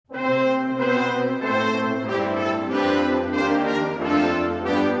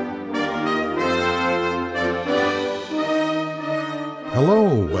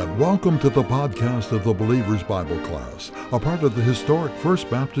Welcome to the podcast of the Believer's Bible Class, a part of the historic First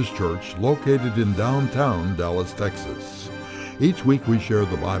Baptist Church located in downtown Dallas, Texas. Each week we share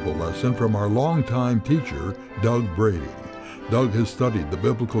the Bible lesson from our longtime teacher, Doug Brady. Doug has studied the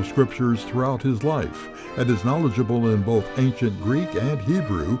biblical scriptures throughout his life and is knowledgeable in both ancient Greek and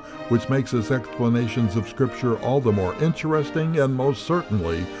Hebrew, which makes his explanations of Scripture all the more interesting and most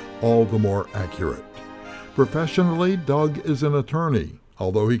certainly all the more accurate. Professionally, Doug is an attorney,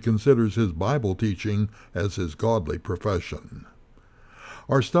 although he considers his Bible teaching as his godly profession.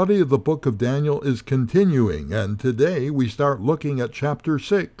 Our study of the book of Daniel is continuing, and today we start looking at chapter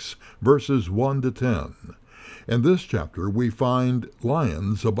 6, verses 1 to 10. In this chapter we find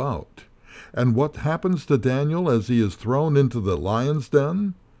lions about. And what happens to Daniel as he is thrown into the lion's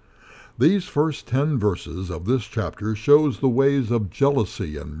den? These first 10 verses of this chapter shows the ways of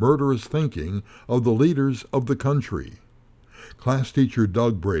jealousy and murderous thinking of the leaders of the country. Class teacher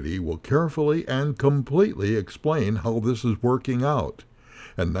Doug Brady will carefully and completely explain how this is working out.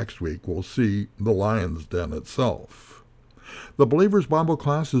 And next week we'll see the lion's den itself. The Believer's Bible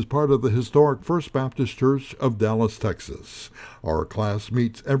Class is part of the historic First Baptist Church of Dallas, Texas. Our class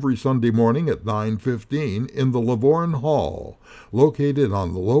meets every Sunday morning at 9:15 in the Lavorne Hall, located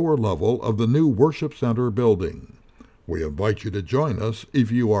on the lower level of the new Worship Center building. We invite you to join us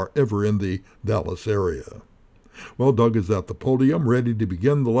if you are ever in the Dallas area. Well, Doug is at the podium ready to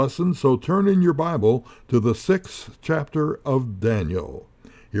begin the lesson, so turn in your Bible to the 6th chapter of Daniel.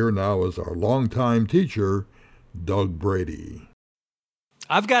 Here now is our longtime teacher, Doug Brady.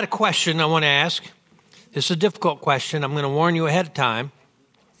 I've got a question I want to ask. It's a difficult question. I'm going to warn you ahead of time.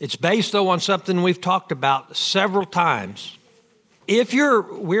 It's based, though, on something we've talked about several times.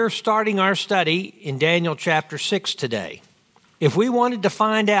 We're starting our study in Daniel chapter 6 today. If we wanted to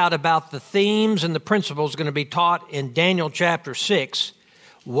find out about the themes and the principles going to be taught in Daniel chapter 6,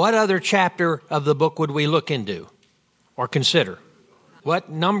 what other chapter of the book would we look into or consider? What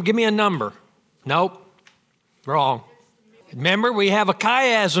number? Give me a number. Nope. Wrong. Remember, we have a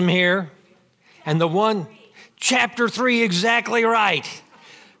chiasm here, and the one, chapter 3, exactly right.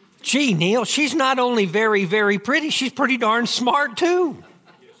 Gee, Neil, she's not only very, very pretty, she's pretty darn smart, too.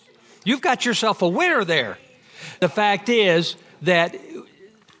 You've got yourself a winner there. The fact is that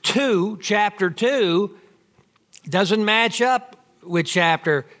chapter 2 doesn't match up with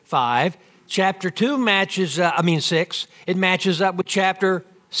chapter 5. Chapter 6, it matches up with chapter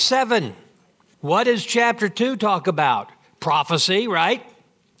 7. What does chapter 2 talk about? Prophecy, right?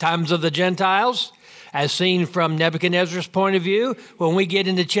 Times of the Gentiles, as seen from Nebuchadnezzar's point of view. When we get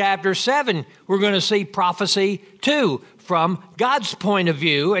into chapter 7, we're going to see prophecy 2 from God's point of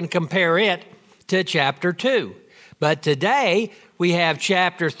view and compare it to chapter 2. But today, we have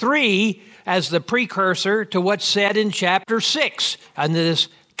chapter 3 as the precursor to what's said in chapter 6, and this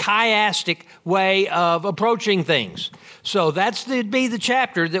chiastic way of approaching things. So that's be the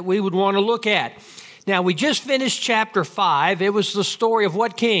chapter that we would want to look at. Now, we just finished chapter 5. It was the story of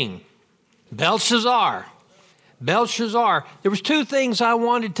what king? Belshazzar. There was 2 things I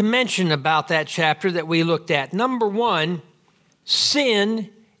wanted to mention about that chapter that we looked at. Number 1, sin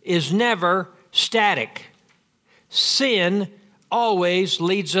is never static. Sin always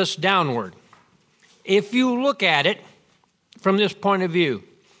leads us downward. If you look at it from this point of view,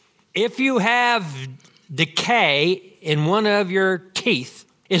 if you have decay in one of your teeth,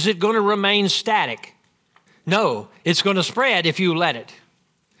 is it going to remain static? No, it's going to spread if you let it.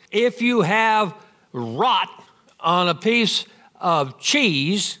 If you have rot on a piece of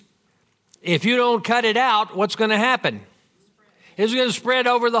cheese, if you don't cut it out, what's going to happen? It's going to spread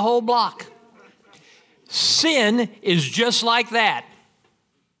over the whole block. Sin is just like that.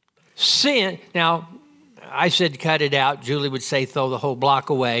 Sin, now, I said cut it out. Julie would say throw the whole block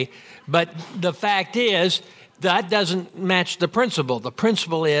away. But the fact is, that doesn't match the principle. The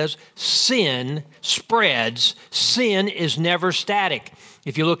principle is sin spreads. Sin is never static.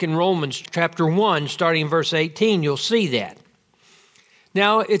 If you look in Romans chapter 1, starting in verse 18, you'll see that.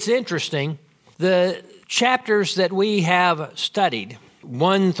 Now, it's interesting. The chapters that we have studied,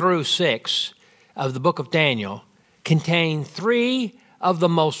 1 through 6, of the book of Daniel contain 3 of the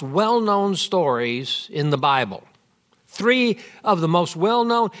most well-known stories in the Bible. 3 of the most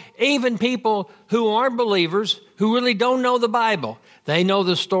well-known, even people who aren't believers, who really don't know the Bible. They know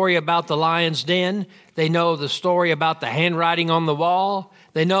the story about the lion's den. They know the story about the handwriting on the wall.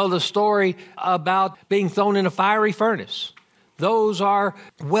 They know the story about being thrown in a fiery furnace. Those are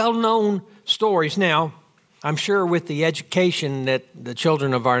well-known stories. Now, I'm sure with the education that the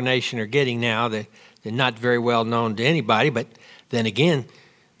children of our nation are getting now, they're not very well known to anybody, but then again,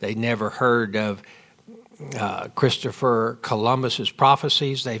 they never heard of Christopher Columbus's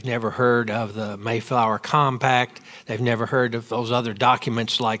prophecies. They've never heard of the Mayflower Compact. They've never heard of those other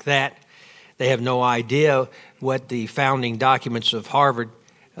documents like that. They have no idea what the founding documents of Harvard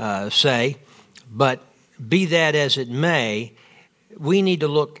say. But be that as it may, we need to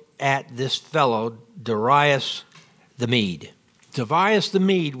look at this fellow, Darius the Mede. Darius the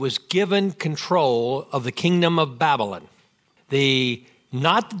Mede was given control of the kingdom of Babylon.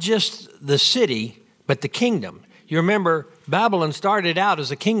 Not just the city, but the kingdom. You remember, Babylon started out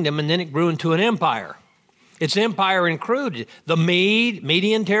as a kingdom and then it grew into an empire. Its empire included the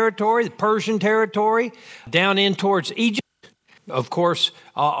Median territory, the Persian territory, down in towards Egypt. Of course,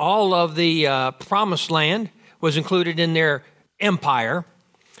 all of the promised land was included in their empire.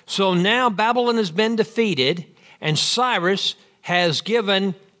 So now Babylon has been defeated, and Cyrus has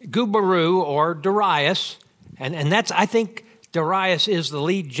given Gubaru, or Darius, and that's, I think Darius is the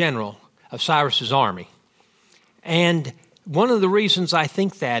lead general of Cyrus's army. And one of the reasons I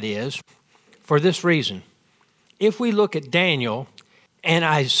think that is for this reason. If we look at Daniel, and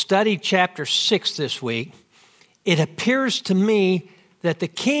I studied chapter 6 this week, it appears to me that the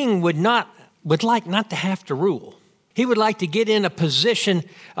king would like not to have to rule. He would like to get in a position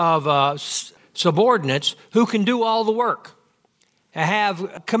of subordinates who can do all the work,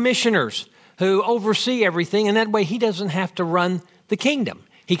 have commissioners who oversee everything, and that way he doesn't have to run the kingdom.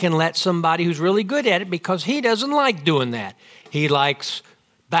 He can let somebody who's really good at it, because he doesn't like doing that. He likes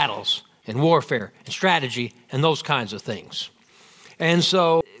battles and warfare and strategy and those kinds of things. And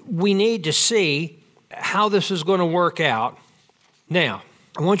so we need to see how this is going to work out. Now,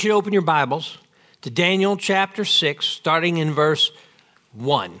 I want you to open your Bibles to Daniel chapter 6, starting in verse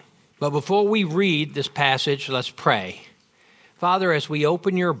 1. But before we read this passage, let's pray. Father, as we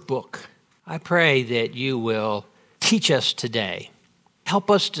open your book, I pray that you will teach us today. Help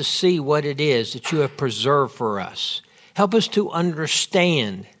us to see what it is that you have preserved for us. Help us to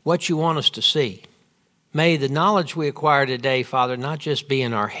understand what you want us to see. May the knowledge we acquire today, Father, not just be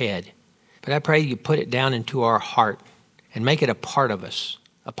in our head, but I pray you put it down into our heart and make it a part of us,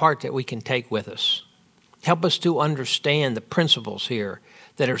 a part that we can take with us. Help us to understand the principles here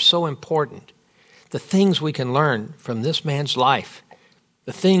that are so important, the things we can learn from this man's life,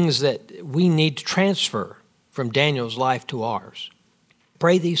 the things that we need to transfer from Daniel's life to ours.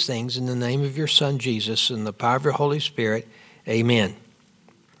 Pray these things in the name of your Son, Jesus, and the power of your Holy Spirit. Amen.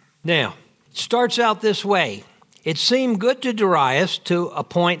 Now, it starts out this way. It seemed good to Darius to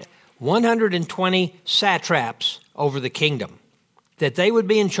appoint 120 satraps over the kingdom, that they would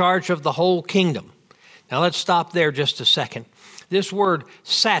be in charge of the whole kingdom. Now, let's stop there just a second. This word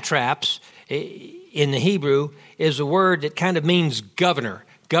satraps in the Hebrew is a word that kind of means governor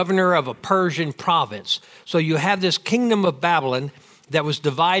of a Persian province. So you have this kingdom of Babylon that was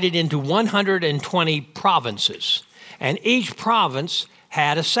divided into 120 provinces, and each province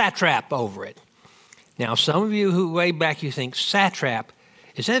had a satrap over it. Now, some of you who way back, you think, satrap,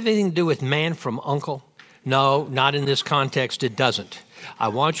 does that have anything to do with man from uncle? No, not in this context, it doesn't. I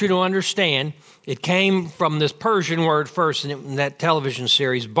want you to understand, it came from this Persian word first, and that television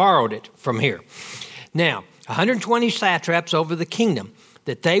series borrowed it from here. Now, 120 satraps over the kingdom,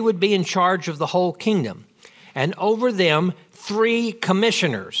 that they would be in charge of the whole kingdom, and over them 3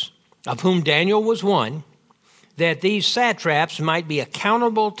 commissioners, of whom Daniel was one, that these satraps might be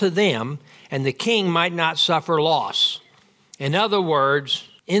accountable to them and the king might not suffer loss. In other words,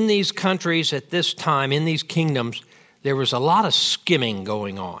 in these countries at this time, in these kingdoms, there was a lot of skimming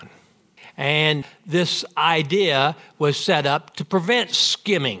going on. And this idea was set up to prevent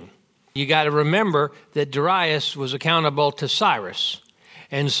skimming. You got to remember that Darius was accountable to Cyrus.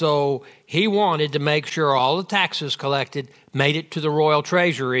 And so he wanted to make sure all the taxes collected made it to the royal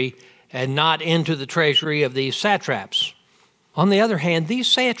treasury and not into the treasury of these satraps. On the other hand, these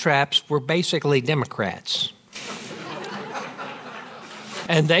satraps were basically Democrats.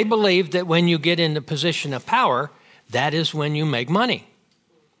 And they believed that when you get in the position of power, that is when you make money.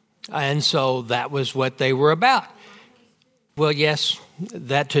 And so that was what they were about. Well, yes,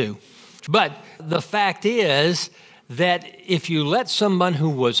 that too. But the fact is that if you let someone who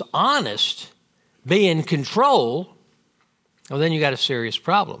was honest be in control, well, then you got a serious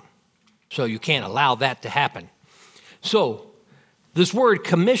problem. So you can't allow that to happen. So this word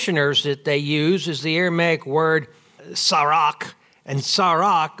commissioners that they use is the Aramaic word sarak, and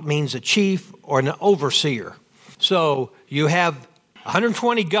sarak means a chief or an overseer. So you have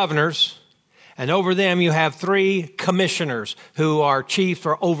 120 governors, and over them you have 3 commissioners who are chiefs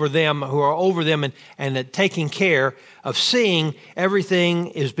or over them, and taking care of seeing everything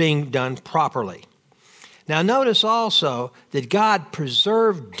is being done properly. Now notice also that God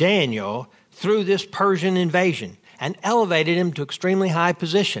preserved Daniel through this Persian invasion and elevated him to extremely high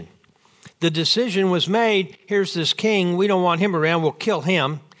position. The decision was made, here's this king, we don't want him around, we'll kill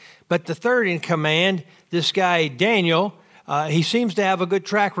him. But the third in command, this guy Daniel, he seems to have a good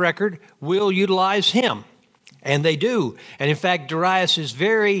track record, we'll utilize him. And they do. And in fact, Darius is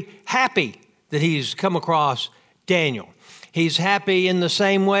very happy that he's come across Daniel. He's happy in the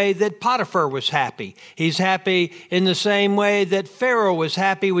same way that Potiphar was happy. He's happy in the same way that Pharaoh was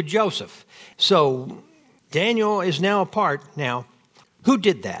happy with Joseph. So Daniel is now a part. Now, who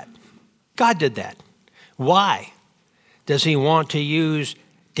did that? God did that. Why? Does he want to use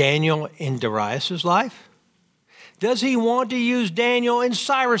Daniel in Darius's life? Does he want to use Daniel in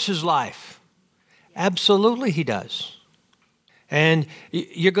Cyrus's life? Absolutely he does. And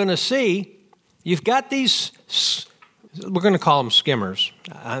you're going to see, you've got these, we're going to call them skimmers.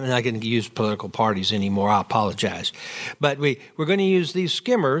 I'm not going to use political parties anymore. I apologize. But we're going to use these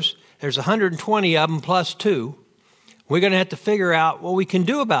skimmers. There's 120 of them plus 2. We're going to have to figure out what we can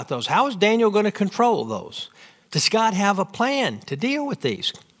do about those. How is Daniel going to control those? Does God have a plan to deal with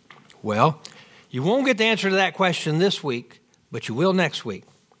these? Well, you won't get the answer to that question this week, but you will next week,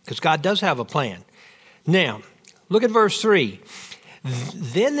 because God does have a plan. Now, look at verse 3.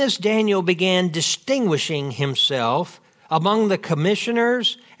 Then this Daniel began distinguishing himself among the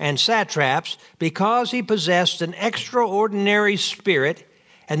commissioners and satraps because he possessed an extraordinary spirit,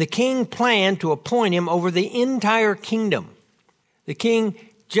 and the king planned to appoint him over the entire kingdom. The king,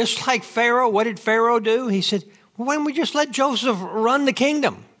 just like Pharaoh, what did Pharaoh do? He said, why don't we just let Joseph run the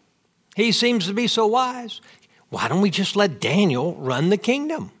kingdom? He seems to be so wise. Why don't we just let Daniel run the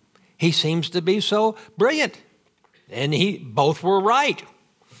kingdom? He seems to be so brilliant. And both were right.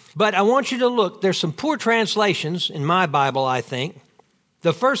 But I want you to look. There's some poor translations in my Bible, I think.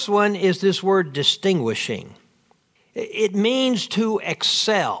 The first one is this word distinguishing. It means to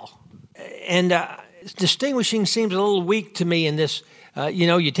excel. And distinguishing seems a little weak to me in this.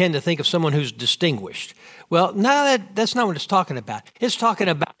 You tend to think of someone who's distinguished. Well, no, that's not what it's talking about. It's talking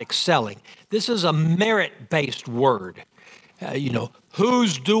about excelling. This is a merit-based word.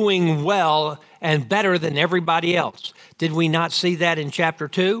 Who's doing well and better than everybody else? Did we not see that in chapter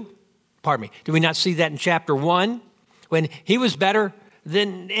 2? Pardon me. Did we not see that in chapter 1? When he was better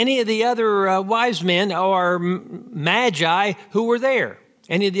than any of the other wise men or magi who were there.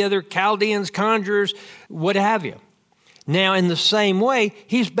 Any of the other Chaldeans, conjurers, what have you. Now, in the same way,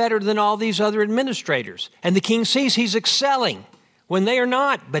 he's better than all these other administrators. And the king sees he's excelling when they are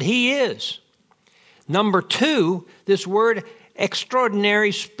not, but he is. Number 2, this word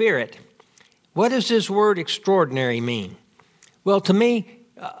extraordinary spirit. What does this word extraordinary mean? Well, to me,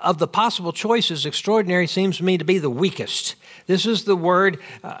 of the possible choices, extraordinary seems to me to be the weakest. This is the word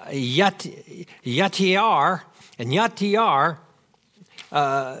yatiar, and yatiar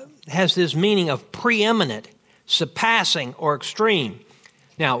has this meaning of preeminent, surpassing, or extreme.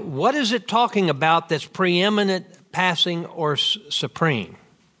 Now, what is it talking about that's preeminent, passing, or supreme?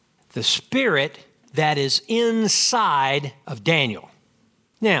 The spirit that is inside of Daniel.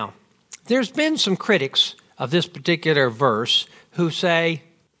 Now, there's been some critics of this particular verse who say,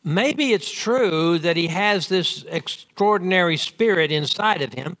 maybe it's true that he has this extraordinary spirit inside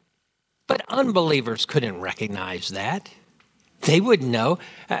of him, but unbelievers couldn't recognize that. They wouldn't know.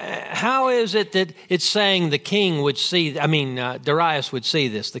 How is it that it's saying the king would see, Darius would see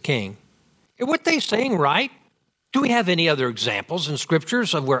this, the king? What they saying right? Do we have any other examples in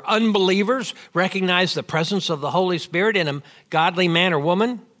scriptures of where unbelievers recognize the presence of the Holy Spirit in a godly man or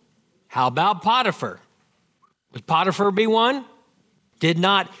woman? How about Potiphar? Would Potiphar be one? Did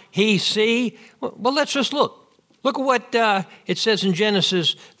not he see? Well, let's just look. Look at what it says in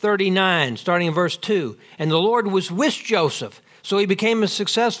Genesis 39, starting in verse 2. And the Lord was with Joseph, so he became a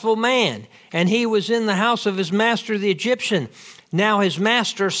successful man, and he was in the house of his master, the Egyptian. Now his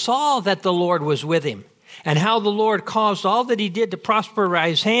master saw that the Lord was with him, and how the Lord caused all that he did to prosper by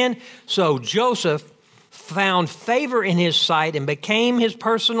his hand. So Joseph found favor in his sight and became his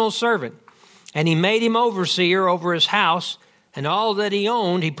personal servant. And he made him overseer over his house, and all that he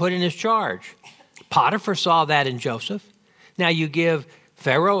owned he put in his charge. Potiphar saw that in Joseph. Now you give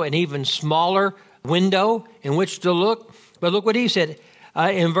Pharaoh an even smaller window in which to look. But look what he said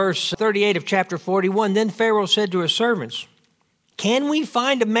in verse 38 of chapter 41. Then Pharaoh said to his servants, can we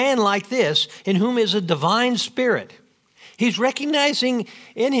find a man like this in whom is a divine spirit? He's recognizing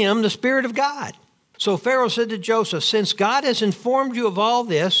in him the Spirit of God. So Pharaoh said to Joseph, since God has informed you of all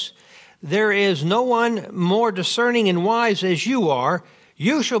this, there is no one more discerning and wise as you are.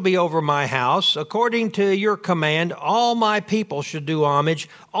 You shall be over my house. According to your command, all my people should do homage.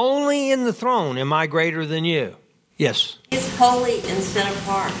 Only in the throne am I greater than you. Yes? He's holy and set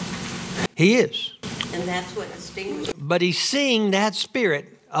apart. He is. And that's what distinguishes. But he's seeing that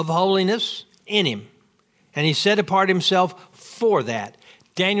spirit of holiness in him. And he set apart himself for that.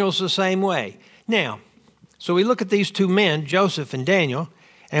 Daniel's the same way. Now, so we look at these two men, Joseph and Daniel,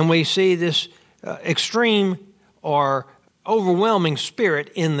 and we see this extreme or overwhelming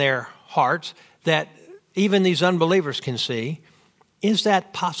spirit in their hearts that even these unbelievers can see. Is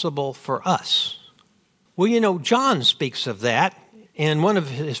that possible for us? Well, you know, John speaks of that in one of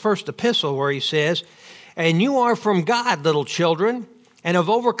his first epistle where he says, "And you are from God, little children, and have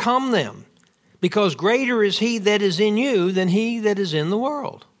overcome them, because greater is he that is in you than he that is in the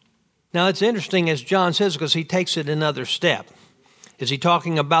world." Now, it's interesting, as John says, because he takes it another step. Is he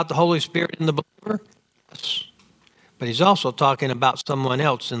talking about the Holy Spirit in the believer? Yes. But he's also talking about someone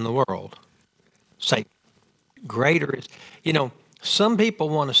else in the world. Satan. Greater is, you know, some people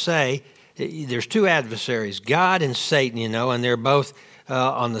want to say there's two adversaries, God and Satan, you know, and they're both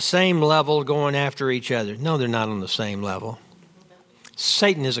on the same level going after each other. No, they're not on the same level.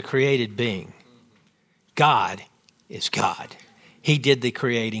 Satan is a created being. God is God. He did the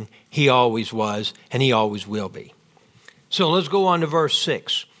creating. He always was, and he always will be. So let's go on to verse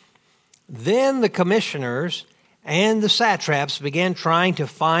 6. Then the commissioners and the satraps began trying to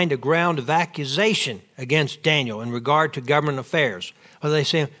find a ground of accusation against Daniel in regard to government affairs. Well, they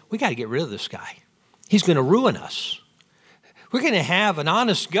say, we got to get rid of this guy. He's going to ruin us. We're going to have an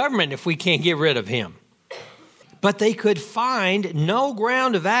honest government if we can't get rid of him. But they could find no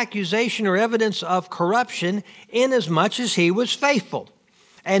ground of accusation or evidence of corruption inasmuch as he was faithful.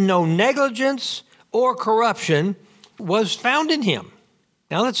 And no negligence or corruption was found in him.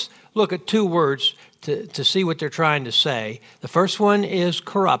 Now let's look at two words to see what they're trying to say. The first one is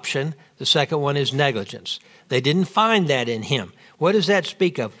corruption. The second one is negligence. They didn't find that in him. What does that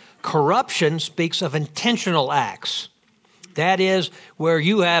speak of? Corruption speaks of intentional acts. That is where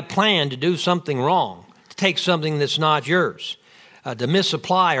you have planned to do something wrong, to take something that's not yours, to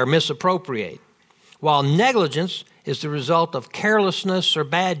misapply or misappropriate. While negligence is the result of carelessness or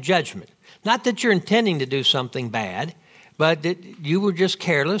bad judgment. Not that you're intending to do something bad, but that you were just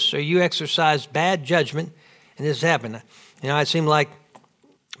careless or you exercised bad judgment and this happened. You know, it seemed like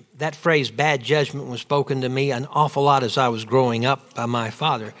that phrase, bad judgment, was spoken to me an awful lot as I was growing up by my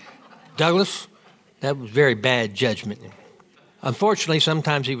father. Douglas, that was very bad judgment. Unfortunately,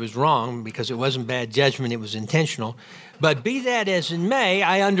 sometimes he was wrong because it wasn't bad judgment, it was intentional. But be that as it may,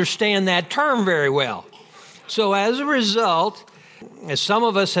 I understand that term very well. So as a result, as some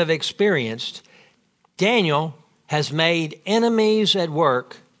of us have experienced, Daniel has made enemies at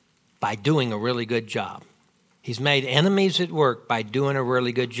work by doing a really good job. He's made enemies at work by doing a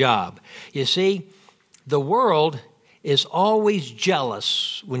really good job. You see, the world is always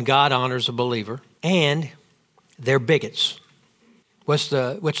jealous when God honors a believer, and they're bigots. What's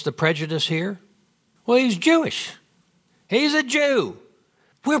the prejudice here? Well, he's Jewish. He's a Jew.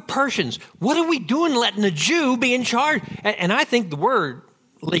 We're Persians. What are we doing letting a Jew be in charge? And I think the word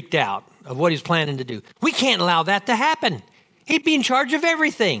leaked out of what he's planning to do. We can't allow that to happen. He'd be in charge of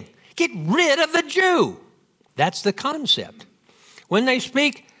everything. Get rid of the Jew. That's the concept. When they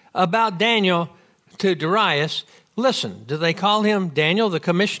speak about Daniel to Darius, listen, do they call him Daniel the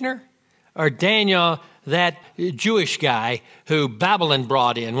commissioner? Or Daniel, that Jewish guy who Babylon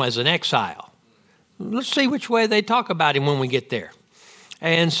brought in, was an exile? Let's see which way they talk about him when we get there.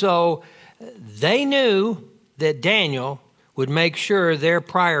 And so they knew that Daniel would make sure their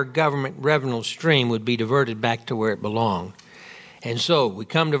prior government revenue stream would be diverted back to where it belonged. And so we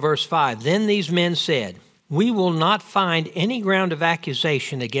come to verse 5. Then these men said, "We will not find any ground of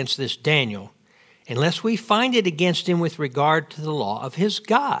accusation against this Daniel unless we find it against him with regard to the law of his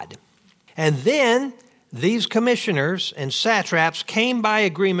God." And then these commissioners and satraps came by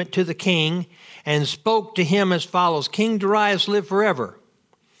agreement to the king and spoke to him as follows. King Darius live forever.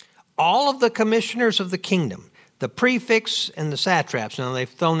 All of the commissioners of the kingdom, the prefects and the satraps, now they've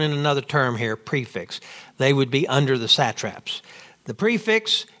thrown in another term here, prefects. They would be under the satraps. The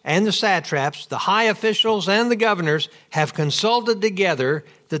prefects and the satraps, the high officials and the governors have consulted together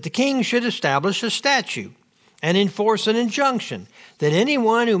that the king should establish a statute and enforce an injunction that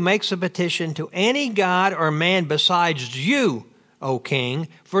anyone who makes a petition to any god or man besides you, O king,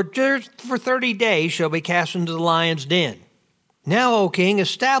 for 30 days shall be cast into the lion's den. Now, O king,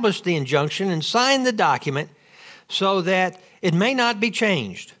 establish the injunction and sign the document so that it may not be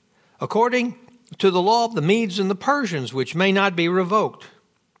changed, according to the law of the Medes and the Persians, which may not be revoked.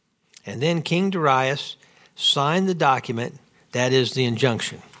 And then King Darius signed the document, that is the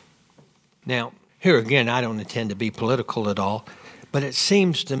injunction. Now, here again, I don't intend to be political at all, But it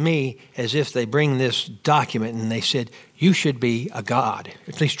seems to me as if they bring this document and they said, you should be a god,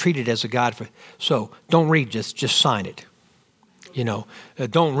 at least treat it as a god. So don't read this, just sign it.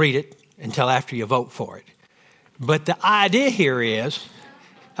 Don't read it until after you vote for it. But the idea here is,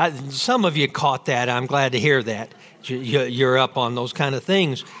 some of you caught that. I'm glad to hear that. You're up on those kind of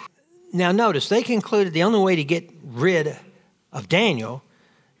things. Now notice, they concluded the only way to get rid of Daniel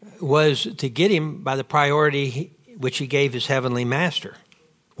was to get him by the priority which he gave his heavenly master.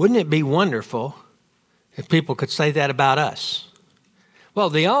 Wouldn't it be wonderful if people could say that about us? Well,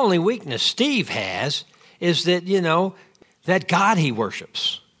 the only weakness Steve has is that, that God he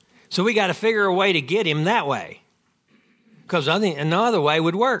worships. So we got to figure a way to get him that way. Because I think another way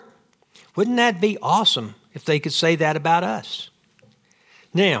would work. Wouldn't that be awesome if they could say that about us?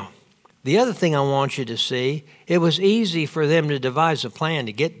 Now, the other thing I want you to see, it was easy for them to devise a plan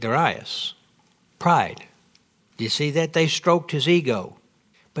to get Darius. Pride. Do you see that? They stroked his ego.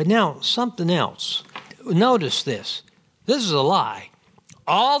 But now, something else. Notice this. This is a lie.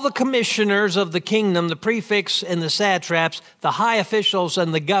 All the commissioners of the kingdom, the prefects and the satraps, the high officials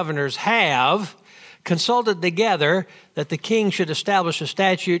and the governors have consulted together that the king should establish a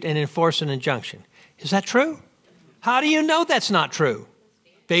statute and enforce an injunction. Is that true? How do you know that's not true?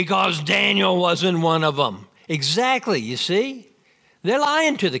 Because Daniel wasn't one of them. Exactly, you see? They're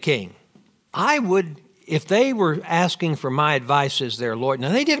lying to the king. I would, if they were asking for my advice as their lawyer, now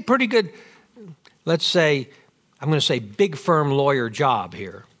they did a pretty good, let's say, I'm going to say big firm lawyer job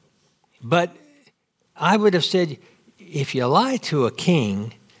here. But I would have said, if you lie to a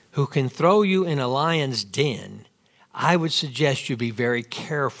king who can throw you in a lion's den, I would suggest you be very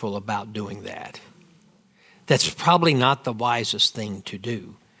careful about doing that. That's probably not the wisest thing to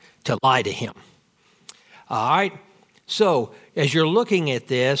do, to lie to him. All right? So, as you're looking at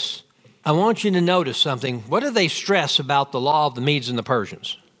this, I want you to notice something. What do they stress about the law of the Medes and the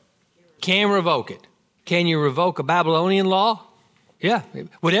Persians? Can't revoke it. Can you revoke a Babylonian law? Yeah.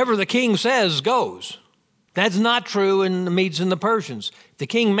 Whatever the king says goes. That's not true in the Medes and the Persians. If the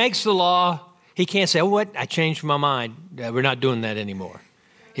king makes the law, he can't say, oh, what? I changed my mind. We're not doing that anymore.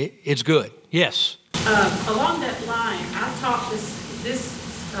 It's good. Yes? Along that line, I taught this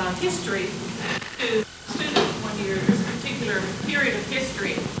history to students one year, this particular period of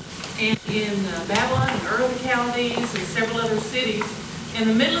history. And in Babylon and early Chaldees and several other cities, in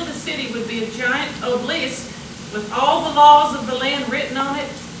the middle of the city would be a giant obelisk with all the laws of the land written on it.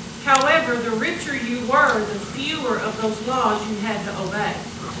 However, the richer you were, the fewer of those laws you had to obey.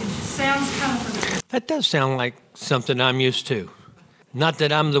 It sounds kind of familiar. That does sound like something I'm used to. Not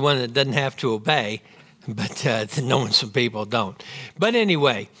that I'm the one that doesn't have to obey, but knowing some people don't. But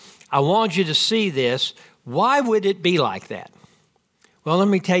anyway, I want you to see this. Why would it be like that? Well, let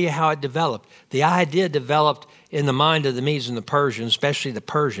me tell you how it developed. The idea developed in the mind of the Medes and the Persians, especially the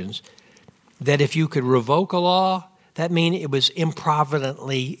Persians, that if you could revoke a law, that means it was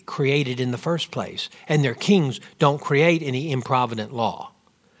improvidently created in the first place. And their kings don't create any improvident law.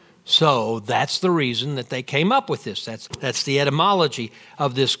 So that's the reason that they came up with this. That's the etymology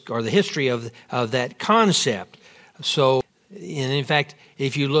of this, or the history of that concept. So, and in fact,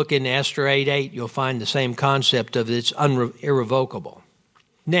 if you look in Esther 8:8, you'll find the same concept of it's irrevocable.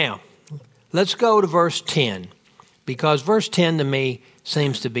 Now, let's go to verse 10, because verse 10 to me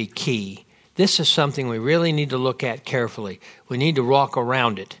seems to be key. This is something we really need to look at carefully. We need to walk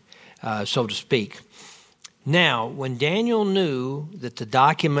around it, so to speak. Now, when Daniel knew that the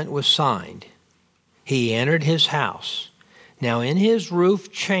document was signed, he entered his house. Now, in his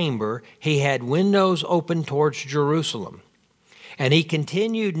roof chamber, he had windows open towards Jerusalem. And he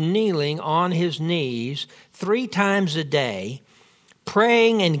continued kneeling on his knees 3 times a day,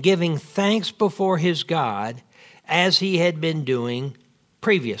 praying and giving thanks before his God, as he had been doing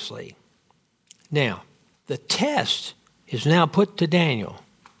previously. Now, the test is now put to Daniel.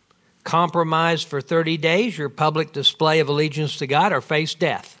 Compromise for 30 days, your public display of allegiance to God, or face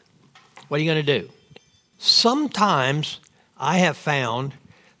death. What are you going to do? Sometimes I have found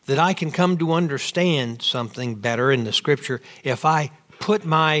that I can come to understand something better in the Scripture if I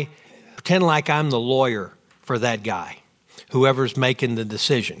pretend like I'm the lawyer for that guy, whoever's making the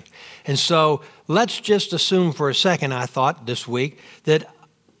decision. And so let's just assume for a second, I thought this week, that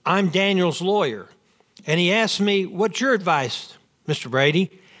I'm Daniel's lawyer. And he asked me, what's your advice, Mr. Brady?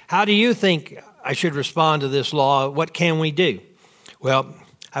 How do you think I should respond to this law? What can we do? Well,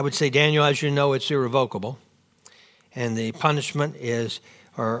 I would say, Daniel, as you know, it's irrevocable. And the punishment is,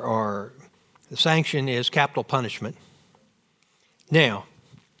 or the sanction is capital punishment. Now,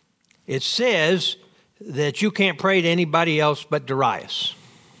 it says that you can't pray to anybody else but Darius.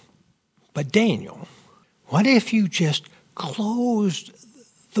 But Daniel, what if you just close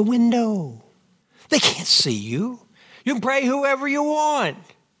the window. They can't see you. You can pray whoever you want.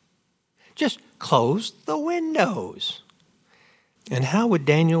 Just close the windows. And how would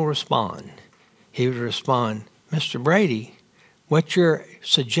Daniel respond? He would respond, Mr. Brady, what you're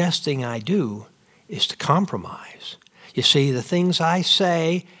suggesting I do is to compromise. You see, the things I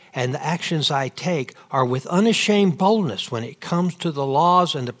say and the actions I take are with unashamed boldness when it comes to the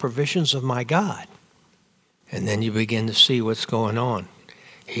laws and the provisions of my God. And then you begin to see what's going on.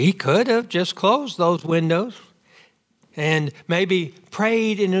 He could have just closed those windows and maybe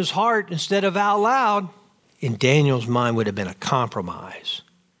prayed in his heart instead of out loud. In Daniel's mind would have been a compromise.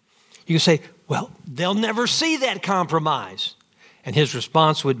 You say, well, they'll never see that compromise. And his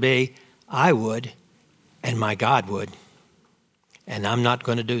response would be, I would, and my God would. And I'm not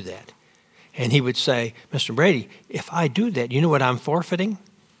going to do that. And he would say, Mr. Brady, if I do that, you know what I'm forfeiting?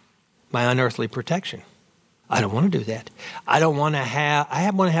 My unearthly protection. I don't want to do that. I want to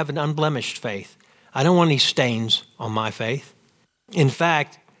have an unblemished faith. I don't want any stains on my faith. In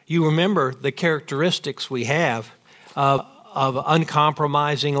fact, you remember the characteristics we have of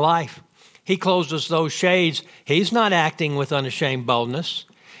uncompromising life. He closes those shades. He's not acting with unashamed boldness.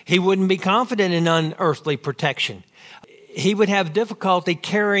 He wouldn't be confident in unearthly protection. He would have difficulty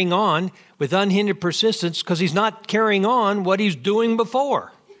carrying on with unhindered persistence because he's not carrying on what he's doing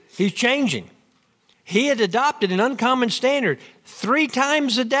before. He's changing. He had adopted an uncommon standard 3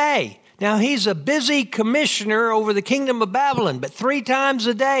 times a day. Now, he's a busy commissioner over the kingdom of Babylon, but 3 times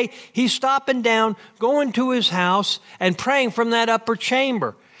a day, he's stopping down, going to his house, and praying from that upper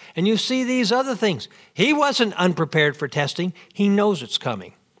chamber. And you see these other things. He wasn't unprepared for testing. He knows it's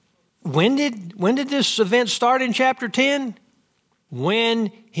coming. When did this event start in chapter 10?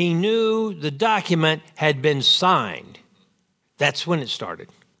 When he knew the document had been signed. That's when it started.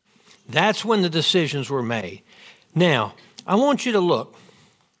 That's when the decisions were made. Now, I want you to look.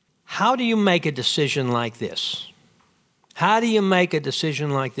 How do you make a decision like this? How do you make a decision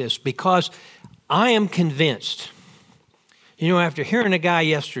like this? Because I am convinced. You know, after hearing a guy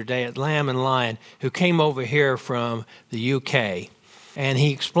yesterday at Lamb and Lion who came over here from the UK, and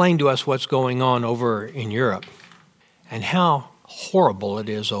he explained to us what's going on over in Europe and how horrible it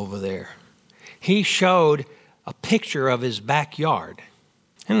is over there. He showed a picture of his backyard.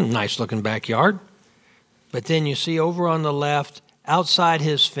 And a nice looking backyard. But then you see over on the left, outside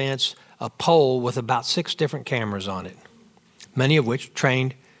his fence, a pole with about 6 different cameras on it, many of which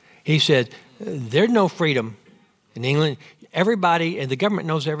trained. He said, there's no freedom in England. Everybody and the government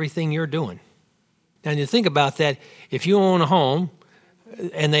knows everything you're doing. Now, you think about that. If you own a home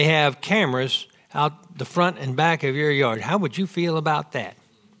and they have cameras out the front and back of your yard, how would you feel about that?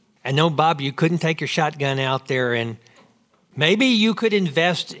 I know, Bob, you couldn't take your shotgun out there, and maybe you could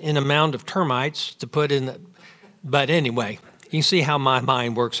invest in a mound of termites to put in but anyway, you can see how my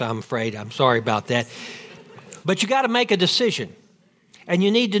mind works, I'm afraid. I'm sorry about that. But you got to make a decision, and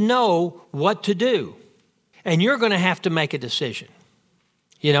you need to know what to do. And you're going to have to make a decision.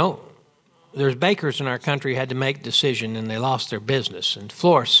 You know, there's bakers in our country who had to make a decision and they lost their business. And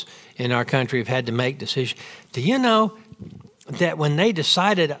florists in our country have had to make decisions. Do you know that when they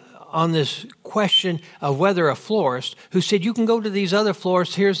decided on this question of whether a florist who said, you can go to these other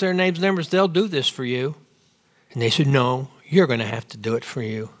florists, here's their names and numbers, they'll do this for you. And they said, no, you're going to have to do it for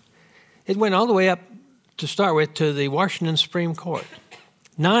you. It went all the way up, to start with, to the Washington Supreme Court.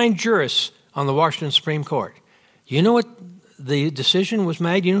 9 jurists on the Washington Supreme Court. You know what the decision was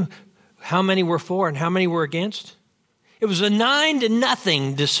made? You know how many were for and how many were against? It was a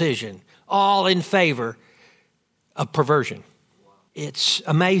 9-0 decision, all in favor of perversion. It's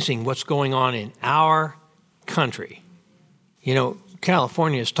amazing what's going on in our country. You know,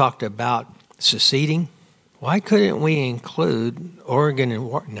 California has talked about seceding. Why couldn't we include Oregon and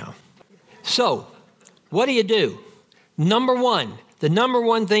Washington? No. So, what do? Number one, the number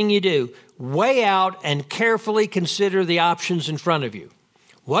one thing you do, weigh out and carefully consider the options in front of you.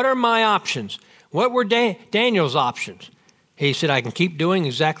 What are my options? What were Daniel's options? He said, I can keep doing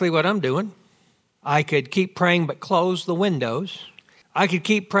exactly what I'm doing. I could keep praying but close the windows. I could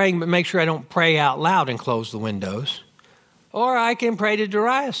keep praying but make sure I don't pray out loud and close the windows. Or I can pray to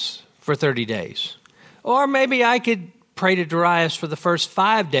Darius for 30 days. Or maybe I could pray to Darius for the first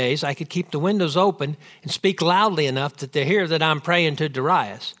 5 days. I could keep the windows open and speak loudly enough that they hear that I'm praying to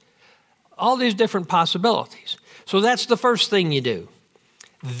Darius. All these different possibilities. So that's the first thing you do.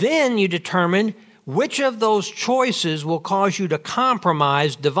 Then you determine which of those choices will cause you to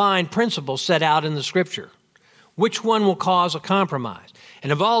compromise divine principles set out in the Scripture. Which one will cause a compromise?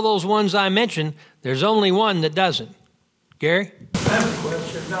 And of all those ones I mentioned, there's only one that doesn't. Gary? I have a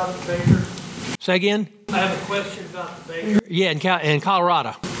question, Dr. Baker. Say again? I have a question about the baker. Yeah, in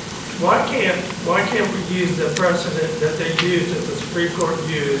Colorado. Why can't we use the precedent that they used, that the Supreme Court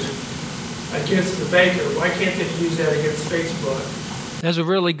used against the baker? Why can't they use that against Facebook? That's a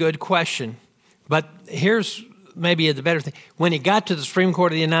really good question. But here's maybe the better thing. When it got to the Supreme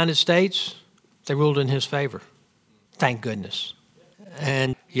Court of the United States, they ruled in his favor. Thank goodness.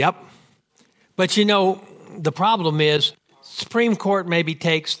 And, yep. But, you know, the problem is Supreme Court maybe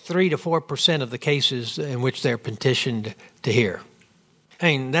takes 3 to 4% of the cases in which they're petitioned to hear. I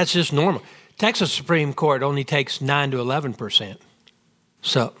mean, that's just normal. Texas Supreme Court only takes 9 to 11%.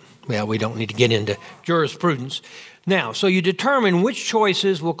 So, well, we don't need to get into jurisprudence. Now, so you determine which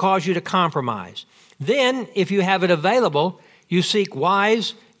choices will cause you to compromise. Then, if you have it available, you seek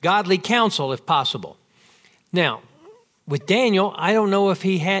wise, godly counsel if possible. Now, with Daniel, I don't know if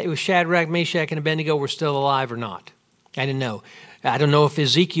it was Shadrach, Meshach, and Abednego were still alive or not. I didn't know. I don't know if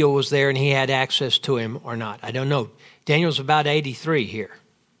Ezekiel was there and he had access to him or not. I don't know. Daniel's about 83 here.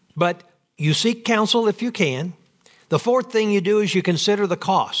 But you seek counsel if you can. The fourth thing you do is you consider the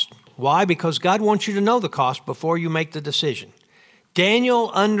cost. Why? Because God wants you to know the cost before you make the decision.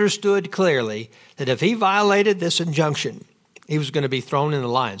 Daniel understood clearly that if he violated this injunction, he was going to be thrown in the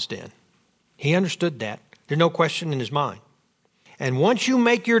lion's den. He understood that. There's no question in his mind. And once you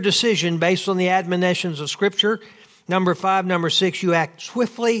make your decision based on the admonitions of Scripture, number 5, number 6, you act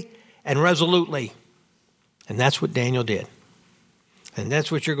swiftly and resolutely. And that's what Daniel did. And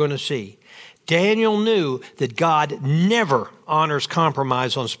that's what you're going to see. Daniel knew that God never honors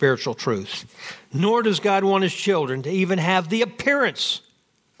compromise on spiritual truth, nor does God want his children to even have the appearance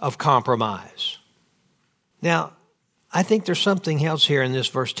of compromise. Now, I think there's something else here in this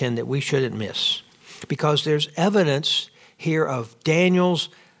verse 10 that we shouldn't miss, because there's evidence here of Daniel's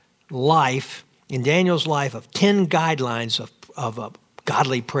life, in Daniel's life, of 10 guidelines of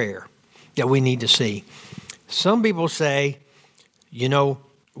godly prayer that we need to see. Some people say, you know,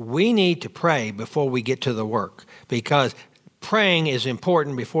 we need to pray before we get to the work, because praying is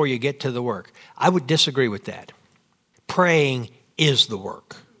important before you get to the work. I would disagree with that. Praying is the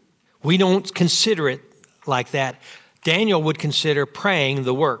work. We don't consider it like that. Daniel would consider praying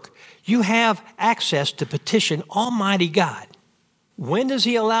the work. You have access to petition Almighty God. When does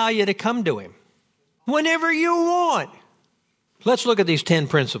he allow you to come to him? Whenever you want. Let's look at these 10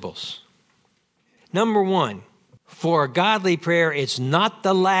 principles. Number 1, for a godly prayer, it's not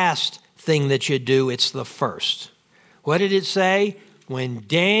the last thing that you do, it's the first. What did it say? When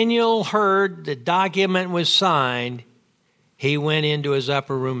Daniel heard the document was signed, he went into his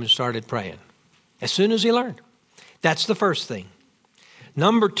upper room and started praying. As soon as he learned. That's the first thing.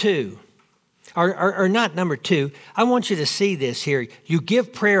 Number 2, or not number 2, I want you to see this here. You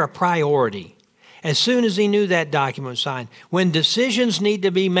give prayer a priority. As soon as he knew that document was signed, when decisions need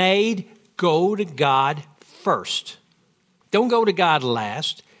to be made, go to God first. Don't go to God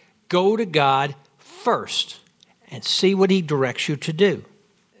last. Go to God first and see what he directs you to do.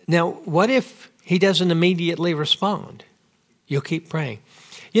 Now, what if he doesn't immediately respond? You'll keep praying.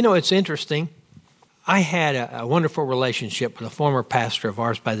 You know, it's interesting. I had a wonderful relationship with a former pastor of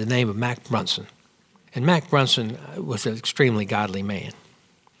ours by the name of Mac Brunson. And Mac Brunson was an extremely godly man.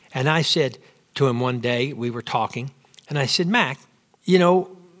 And I said to him one day, we were talking, and I said, Mac, you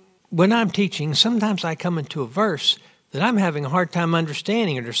know, when I'm teaching, sometimes I come into a verse that I'm having a hard time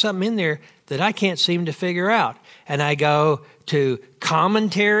understanding, or there's something in there that I can't seem to figure out. And I go to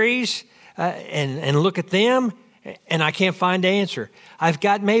commentaries and look at them, and I can't find the answer. I've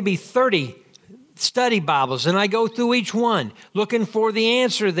got maybe 30 study Bibles, and I go through each one looking for the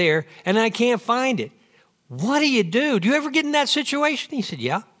answer there, and I can't find it. What do you do? Do you ever get in that situation? He said,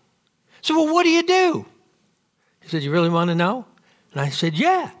 yeah. So, well, what do you do? He said, you really want to know? And I said,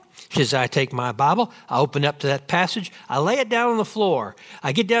 yeah. He says, I take my Bible, I open up to that passage, I lay it down on the floor,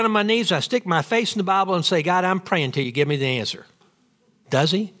 I get down on my knees, I stick my face in the Bible and say, God, I'm praying till you give me the answer.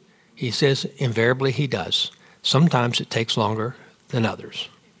 Does he? He says, invariably he does. Sometimes it takes longer than others.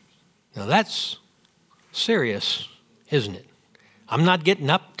 Now that's serious, isn't it? I'm not getting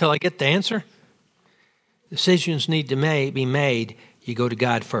up till I get the answer. Decisions need to be made. You go to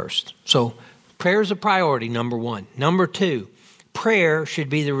God first. So prayer is a priority, number 1. Number 2, prayer should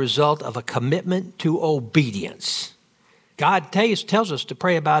be the result of a commitment to obedience. God tells us to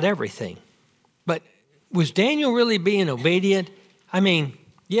pray about everything. But was Daniel really being obedient? I mean,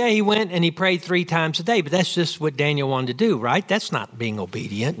 yeah, he went and he prayed 3 times a day, but that's just what Daniel wanted to do, right? That's not being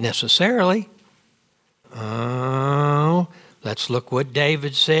obedient necessarily. Oh, let's look what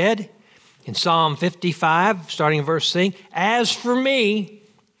David said in Psalm 55, starting in verse 6. As for me,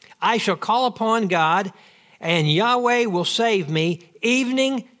 I shall call upon God, and Yahweh will save me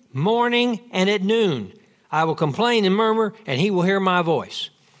evening, morning, and at noon. I will complain and murmur, and he will hear my voice.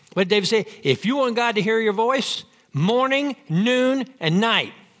 What did David say? If you want God to hear your voice, morning, noon, and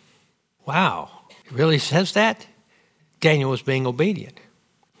night. Wow. It really says that? Daniel was being obedient.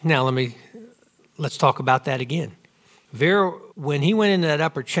 Now let's talk about that again. When he went into that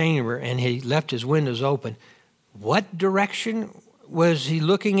upper chamber and he left his windows open, what direction was he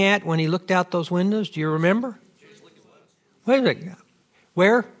looking at when he looked out those windows? Do you remember? Wait a minute.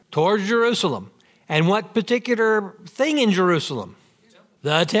 Where? Towards Jerusalem. And what particular thing in Jerusalem?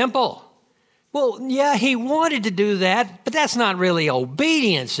 The temple. Well, yeah, he wanted to do that, but that's not really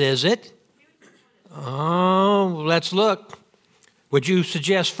obedience, is it? Oh, let's look. Would you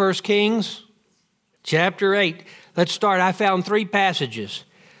suggest 1 Kings chapter 8? Let's start. I found 3 passages.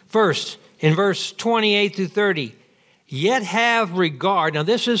 First, in verse 28 through 30, yet have regard. Now,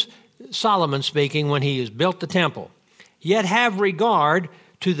 this is Solomon speaking when he has built the temple. Yet have regard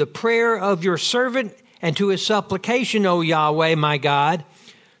to the prayer of your servant and to his supplication, O Yahweh, my God,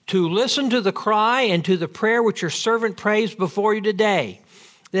 to listen to the cry and to the prayer which your servant prays before you today,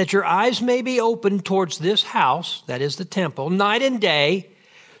 that your eyes may be opened towards this house, that is the temple, night and day,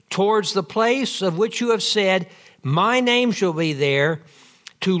 towards the place of which you have said, my name shall be there,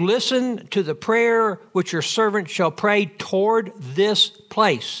 to listen to the prayer which your servant shall pray toward this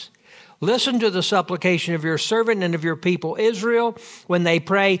place. Listen to the supplication of your servant and of your people Israel when they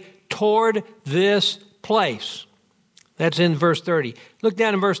pray toward this place. That's in verse 30. Look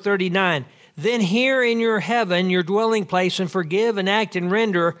down in verse 39. Then hear in your heaven your dwelling place and forgive and act and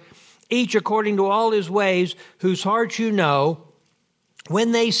render each according to all his ways, whose hearts you know.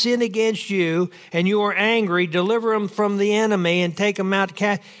 When they sin against you and you are angry, deliver them from the enemy and take them out.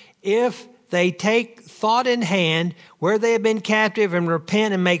 If they take thought in hand where they have been captive and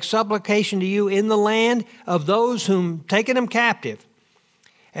repent and make supplication to you in the land of those whom taken them captive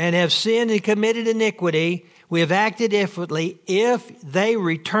and have sinned and committed iniquity, we have acted iniquitously. If they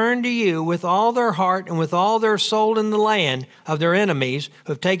return to you with all their heart and with all their soul in the land of their enemies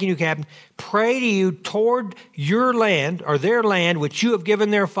who have taken you captive, pray to you toward your land or their land which you have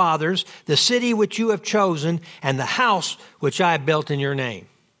given their fathers, the city which you have chosen, and the house which I have built in your name.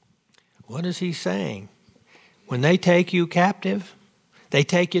 What is he saying? When they take you captive, they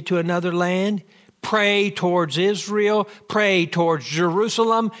take you to another land, pray towards Israel, pray towards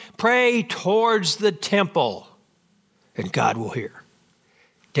Jerusalem, pray towards the temple, and God will hear.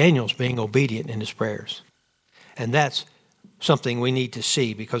 Daniel's being obedient in his prayers. And that's something we need to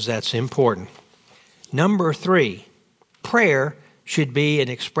see because that's important. Number 3, prayer should be an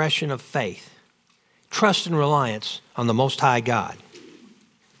expression of faith, trust and reliance on the Most High God.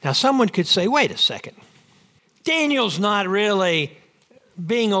 Now, someone could say, wait a second. Daniel's not really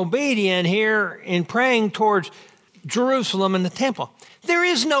being obedient here in praying towards Jerusalem and the temple. There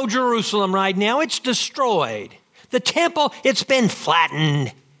is no Jerusalem right now. It's destroyed. The temple, it's been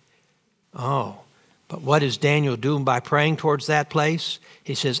flattened. Oh, but what is Daniel doing by praying towards that place?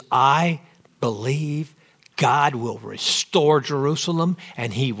 He says, I believe God will restore Jerusalem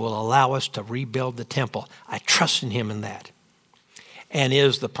and he will allow us to rebuild the temple. I trust in him in that. And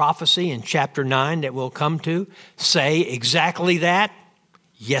is the prophecy in chapter 9 that we'll come to say exactly that?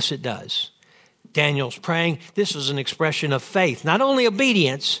 Yes, it does. Daniel's praying. This is an expression of faith, not only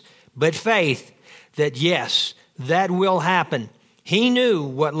obedience, but faith that yes, that will happen. He knew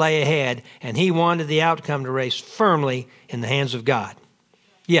what lay ahead, and he wanted the outcome to rest firmly in the hands of God.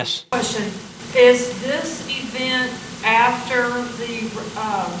 Yes? Question, is this event after the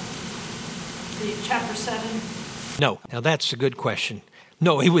chapter 7? No. Now, that's a good question.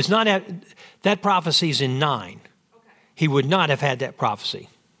 No, he was not at, that prophecy's in 9. Okay. He would not have had that prophecy.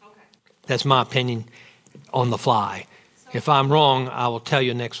 Okay. That's my opinion on the fly. If I'm wrong, I will tell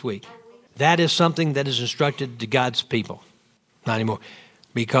you next week. That is something that is instructed to God's people. Not anymore.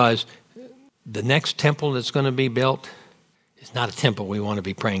 Because the next temple that's going to be built is not a temple we want to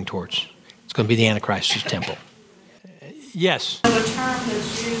be praying towards. It's going to be the Antichrist's temple. Yes? The term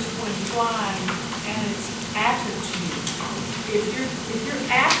that's used when flying, and it's attitude. If your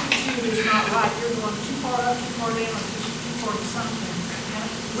attitude is not right, you're going too far up, too far down, or too far to something.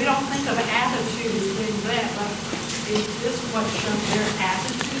 And we don't think of attitude as being that, but is this what shows their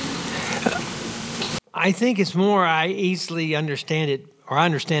attitude? I think it's more I easily understand it, or I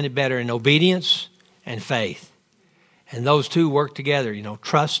understand it better in obedience and faith. And those two work together,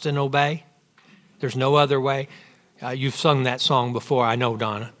 trust and obey. There's no other way. You've sung that song before, I know,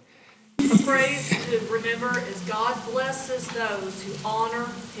 Donna. The phrase to remember is God blesses those who honor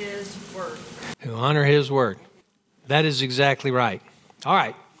his word. Who honor his word. That is exactly right. All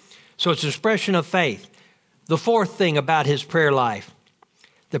right. So it's an expression of faith. The fourth thing about his prayer life,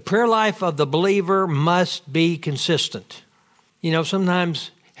 The prayer life of the believer must be consistent.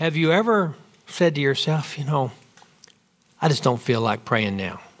 Sometimes have you ever said to yourself, I just don't feel like praying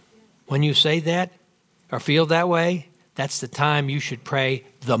now. When you say that or feel that way, that's the time you should pray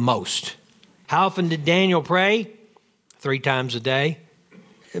the most. How often did Daniel pray? 3 times a day.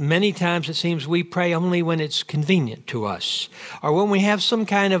 Many times it seems we pray only when it's convenient to us, or when we have some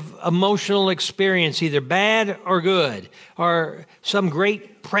kind of emotional experience, either bad or good, or some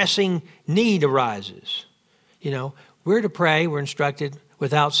great pressing need arises. We're to pray, we're instructed,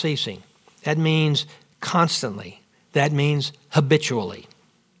 without ceasing. That means constantly. That means habitually.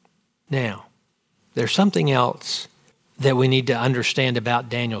 Now, there's something else that we need to understand about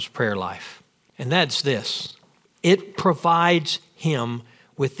Daniel's prayer life, and that's this. It provides him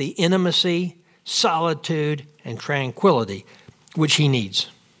with the intimacy, solitude, and tranquility which he needs.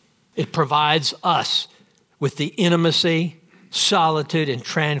 It provides us with the intimacy, solitude, and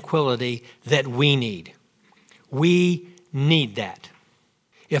tranquility that we need. We need that.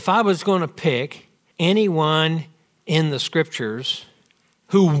 If I was going to pick anyone in the Scriptures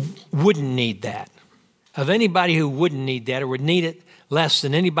who wouldn't need that, of anybody who wouldn't need that or would need it less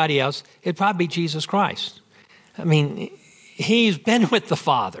than anybody else, it'd probably be Jesus Christ. I mean, he's been with the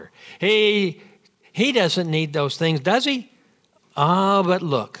Father. He doesn't need those things, does he? But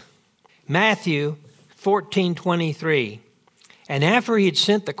look, Matthew 14:23. And after he had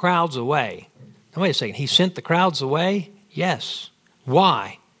sent the crowds away. Now, wait a second. He sent the crowds away? Yes.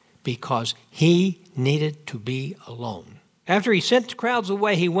 Why? Because he needed to be alone. After he sent the crowds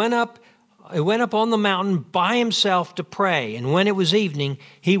away, he went up on the mountain by himself to pray. And when it was evening,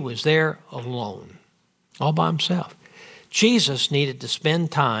 he was there alone, all by himself. Jesus needed to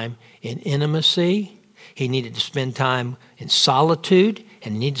spend time in intimacy. He needed to spend time in solitude,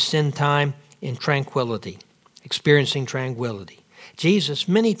 and he needed to spend time in tranquility, experiencing tranquility. Jesus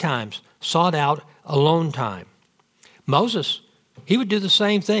many times sought out alone time. Moses, he would do the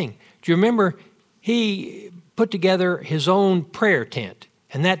same thing. Do you remember he put together his own prayer tent?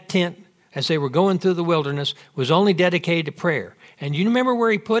 And that tent, as they were going through the wilderness, was only dedicated to prayer. And you remember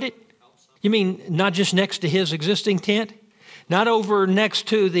where he put it? You mean not just next to his existing tent? Not over next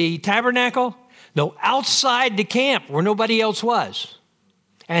to the tabernacle? No, outside the camp where nobody else was.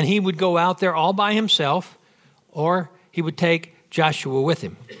 And he would go out there all by himself, or he would take Joshua with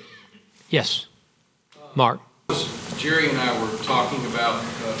him. Yes, Mark. Jerry and I were talking about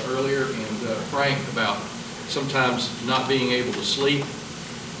earlier, and Frank, about sometimes not being able to sleep.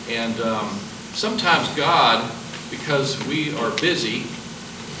 And sometimes God, because we are busy,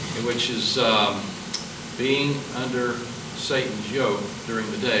 which is being under Satan's yoke during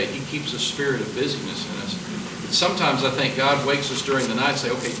the day, he keeps a spirit of busyness in us. And sometimes I think God wakes us during the night and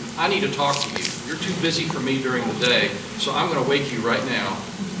say, okay, I need to talk to you. You're too busy for me during the day, so I'm going to wake you right now,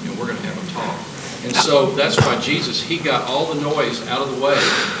 and we're going to have a talk. And so that's why Jesus, he got all the noise out of the way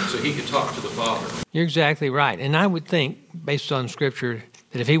so he could talk to the Father. You're exactly right. And I would think, based on Scripture,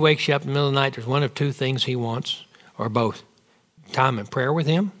 that if he wakes you up in the middle of the night, there's one of two things he wants, or both. Time in prayer with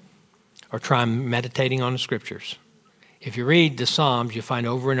him, or time meditating on the Scriptures. If you read the Psalms, you find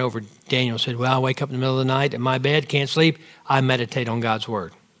over and over, Daniel said, well, I wake up in the middle of the night in my bed, can't sleep, I meditate on God's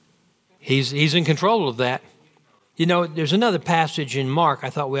Word. He's in control of that. There's another passage in Mark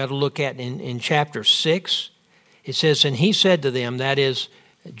I thought we ought to look at in chapter 6. It says, and he said to them, that is,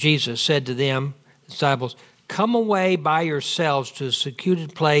 Jesus said to them, disciples, come away by yourselves to a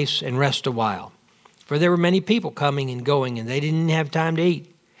secluded place and rest a while. For there were many people coming and going, and they didn't have time to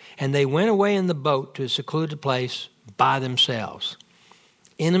eat. And they went away in the boat to a secluded place by themselves.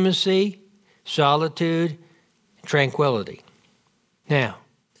 Intimacy, solitude, tranquility. Now,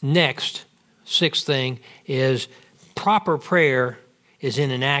 next, sixth thing is proper prayer is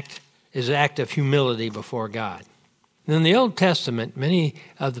an act of humility before God. In the Old Testament, many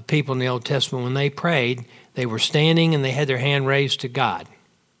of the people in the Old Testament, when they prayed, they were standing and they had their hand raised to God.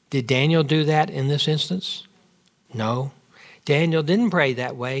 Did Daniel do that in this instance? No. Daniel didn't pray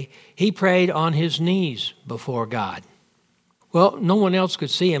that way. He prayed on his knees before God. Well, no one else could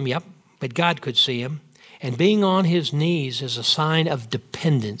see him, but God could see him. And being on his knees is a sign of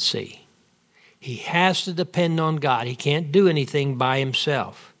dependency. He has to depend on God. He can't do anything by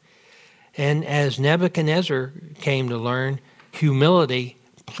himself. And as Nebuchadnezzar came to learn, humility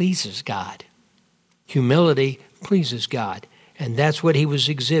pleases God. Humility pleases God. And that's what he was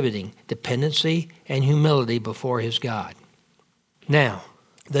exhibiting, dependency and humility before his God. Now,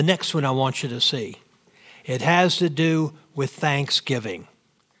 the next one I want you to see. It has to do with thanksgiving.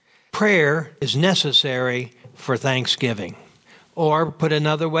 Prayer is necessary for thanksgiving. Or, put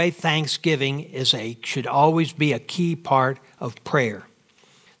another way, thanksgiving should always be a key part of prayer.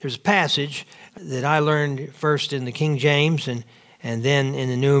 There's a passage that I learned first in the King James and then in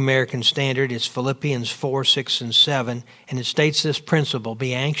the New American Standard. It's Philippians 4, 6, and 7. And it states this principle: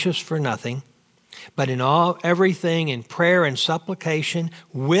 be anxious for nothing, but in everything in prayer and supplication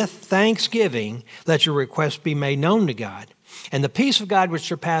with thanksgiving, let your requests be made known to God. And the peace of God, which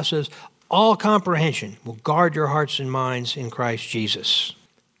surpasses all comprehension, will guard your hearts and minds in Christ Jesus.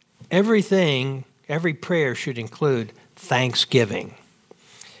 Every prayer should include thanksgiving.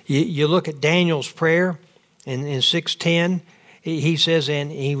 You look at Daniel's prayer in 6:10. He says,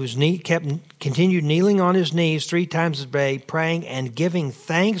 and he continued kneeling on his knees 3 times a day, praying and giving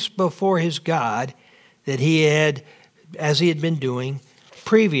thanks before his God that as he had been doing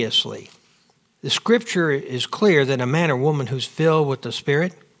previously. The scripture is clear that a man or woman who's filled with the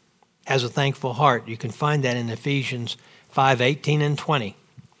Spirit has a thankful heart. You can find that in Ephesians 5:18 and 20.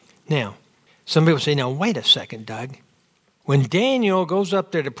 Now, some people say, now wait a second, Doug. When Daniel goes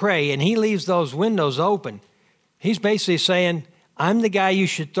up there to pray and he leaves those windows open, he's basically saying, I'm the guy you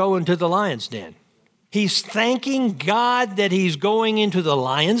should throw into the lion's den. He's thanking God that he's going into the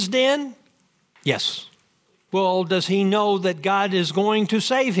lion's den? Yes. Well, does he know that God is going to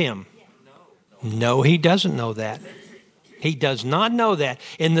save him? No, he doesn't know that. He does not know that.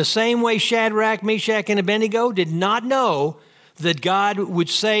 In the same way Shadrach, Meshach, and Abednego did not know that God would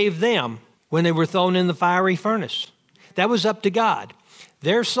save them when they were thrown in the fiery furnace. That was up to God.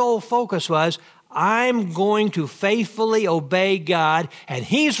 Their sole focus was, I'm going to faithfully obey God, and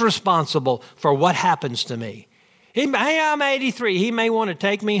he's responsible for what happens to me. Hey, I'm 83. He may want to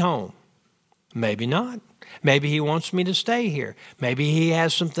take me home. Maybe not. Maybe he wants me to stay here. Maybe he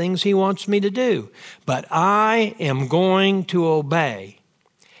has some things he wants me to do. But I am going to obey.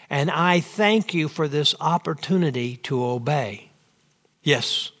 And I thank you for this opportunity to obey.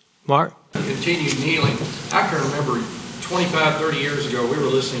 Yes, Mark? Continued kneeling. I can remember 25, 30 years ago, we were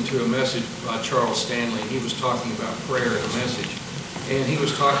listening to a message by Charles Stanley. He was talking about prayer in a message. And he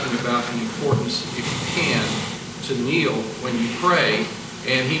was talking about the importance, if you can, to kneel when you pray.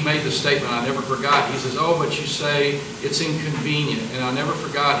 And he made the statement I never forgot. He says, but you say it's inconvenient. And I never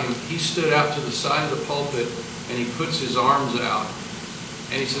forgot him. He stood out to the side of the pulpit and he puts his arms out.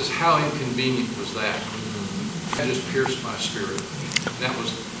 And he says, how inconvenient was that? That just pierced my spirit. That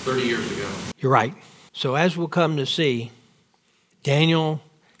was 30 years ago. You're right. So as we'll come to see, Daniel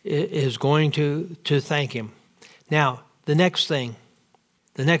is going to thank him. Now, the next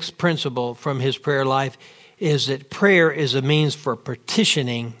principle from his prayer life is that prayer is a means for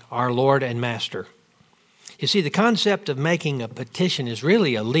petitioning our Lord and Master. You see, the concept of making a petition is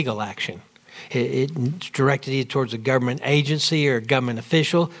really a legal action. It's directed either towards a government agency or a government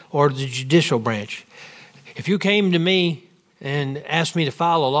official or the judicial branch. If you came to me and asked me to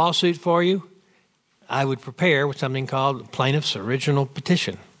file a lawsuit for you, I would prepare with something called plaintiff's original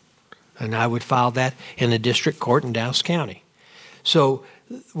petition. And I would file that in a district court in Dallas County. So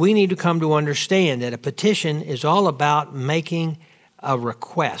we need to come to understand that a petition is all about making a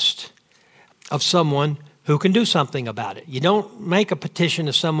request of someone who can do something about it. You don't make a petition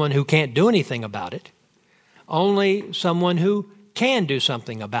to someone who can't do anything about it, only someone who can do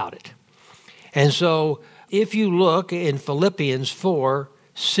something about it. And so if you look in Philippians 4,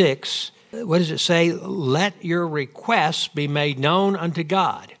 6, what does it say? Let your requests be made known unto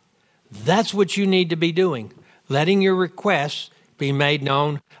God. That's what you need to be doing, letting your requests be made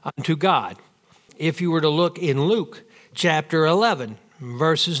known unto God. If you were to look in Luke chapter 11,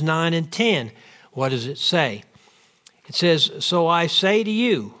 verses 9 and 10, what does it say? It says, so I say to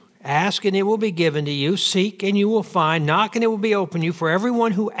you, ask and it will be given to you, seek and you will find, knock and it will be opened to you, for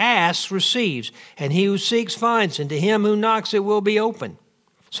everyone who asks receives, and he who seeks finds, and to him who knocks it will be open.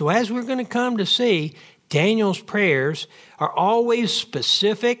 So as we're going to come to see, Daniel's prayers are always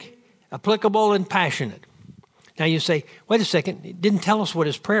specific, applicable, and passionate. Now you say, wait a second, it didn't tell us what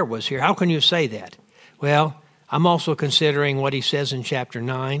his prayer was here. How can you say that? Well, I'm also considering what he says in chapter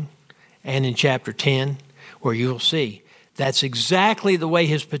 9 and in chapter 10, where you'll see that's exactly the way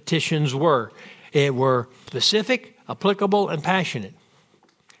his petitions were. It were specific, applicable, and passionate.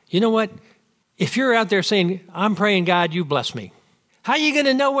 You know what? If you're out there saying, I'm praying, God, you bless me, how are you going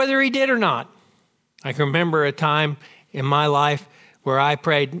to know whether he did or not? I can remember a time in my life where I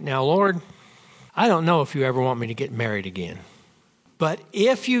prayed, now, Lord, I don't know if you ever want me to get married again. But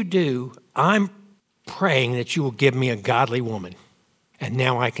if you do, I'm praying that you will give me a godly woman. And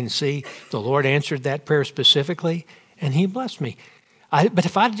now I can see the Lord answered that prayer specifically, and he blessed me. But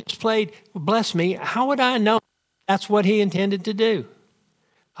if I just played, bless me, how would I know that's what he intended to do?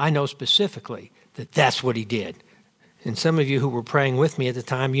 I know specifically that that's what he did. And some of you who were praying with me at the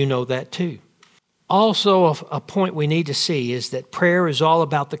time, you know that too. Also, a point we need to see is that prayer is all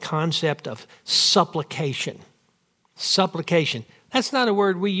about the concept of supplication. Supplication. That's not a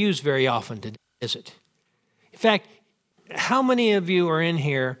word we use very often today, is it? In fact, how many of you are in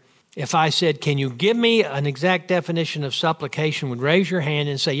here, if I said, can you give me an exact definition of supplication, would raise your hand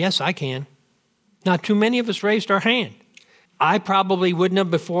and say, yes, I can. Not too many of us raised our hand. I probably wouldn't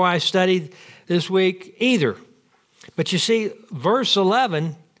have before I studied this week either. But you see, verse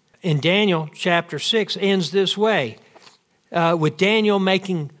 11 in Daniel chapter 6 ends this way, with Daniel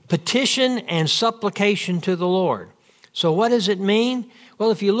making petition and supplication to the Lord. So what does it mean?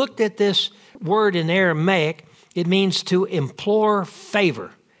 Well, if you looked at this word in Aramaic, it means to implore favor.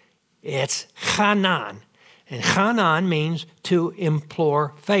 It's chanan, and chanan means to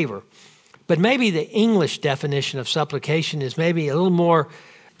implore favor. But maybe the English definition of supplication is maybe a little more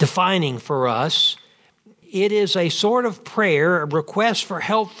defining for us. It is a sort of prayer, a request for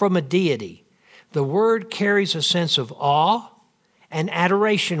help from a deity. The word carries a sense of awe and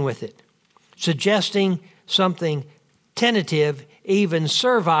adoration with it, suggesting something tentative, even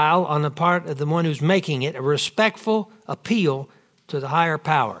servile on the part of the one who's making it, a respectful appeal to the higher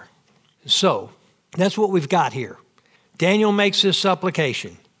power. So, that's what we've got here. Daniel makes this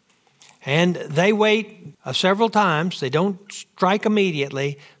supplication, and they wait several times. They don't strike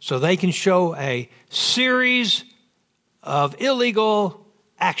immediately, so they can show a series of illegal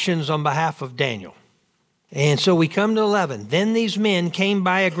actions on behalf of Daniel. And so we come to 11. Then these men came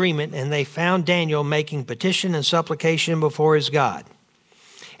by agreement, and they found Daniel making petition and supplication before his God.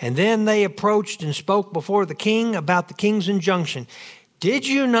 And then they approached and spoke before the king about the king's injunction. Did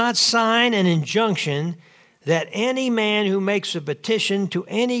you not sign an injunction that any man who makes a petition to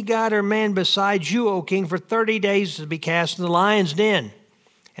any god or man besides you, O king, for 30 days to be cast in the lion's den?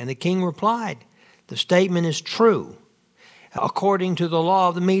 And the king replied, the statement is true, according to the law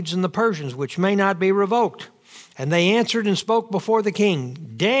of the Medes and the Persians, which may not be revoked. And they answered and spoke before the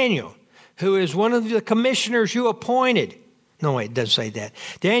king, Daniel, who is one of the commissioners you appointed. No, wait, it doesn't say that.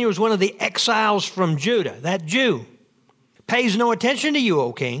 Daniel is one of the exiles from Judah. That Jew pays no attention to you,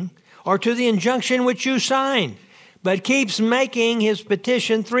 O king, or to the injunction which you signed, but keeps making his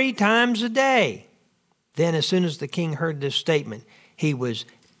petition 3 times a day. Then as soon as the king heard this statement, he was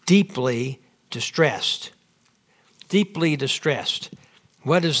deeply distressed. Deeply distressed.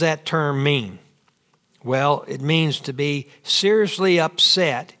 What does that term mean? Well, it means to be seriously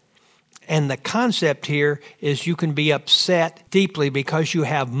upset. And the concept here is you can be upset deeply because you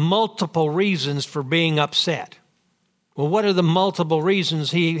have multiple reasons for being upset. Well, what are the multiple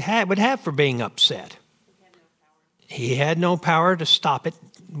reasons he would have for being upset? He had no power to stop it.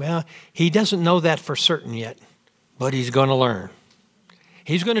 Well, he doesn't know that for certain yet, but he's going to learn.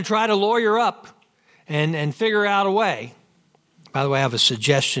 He's going to try to lawyer up and figure out a way. By the way, I have a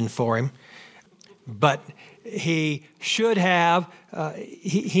suggestion for him. But he should have,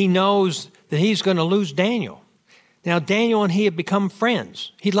 he knows that he's going to lose Daniel. Now, Daniel and he have become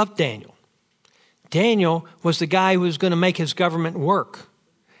friends. He loved Daniel. Daniel was the guy who was going to make his government work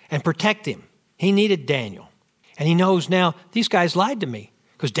and protect him. He needed Daniel. And he knows now, these guys lied to me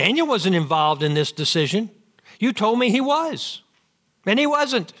because Daniel wasn't involved in this decision. You told me he was, and he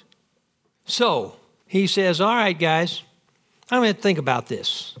wasn't. So he says, all right, guys, I'm going to think about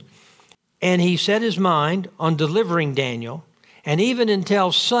this. And he set his mind on delivering Daniel, and even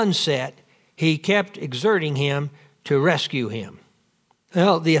until sunset, he kept exerting him to rescue him.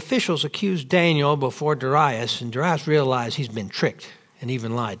 Well, the officials accused Daniel before Darius, and Darius realized he's been tricked and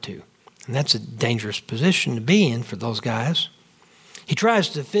even lied to. And that's a dangerous position to be in for those guys. He tries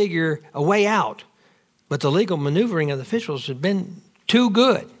to figure a way out, but the legal maneuvering of the officials had been too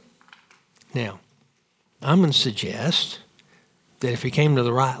good. Now, I'm going to suggest that if he came to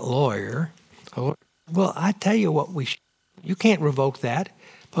the right lawyer, well, I tell you what, you can't revoke that,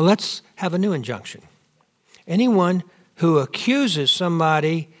 but let's have a new injunction. Anyone who accuses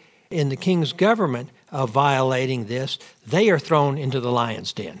somebody in the king's government of violating this, they are thrown into the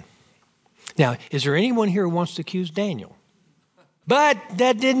lion's den. Now, is there anyone here who wants to accuse Daniel? But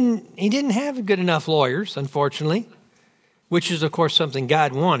he didn't have good enough lawyers, unfortunately, which is, of course, something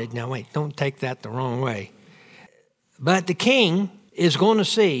God wanted. Now, wait, don't take that the wrong way. But the king is going to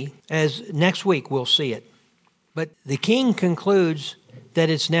see, as next week we'll see it, but the king concludes that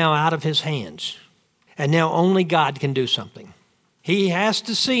it's now out of his hands. And now only God can do something. He has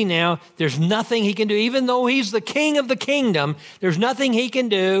to see now there's nothing he can do. Even though he's the king of the kingdom, there's nothing he can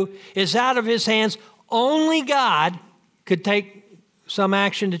do. It's out of his hands. Only God could take some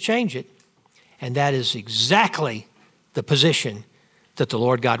action to change it. And that is exactly the position that the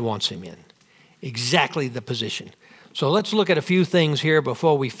Lord God wants him in. Exactly the position. So let's look at a few things here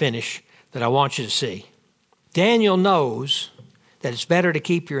before we finish that I want you to see. Daniel knows that it's better to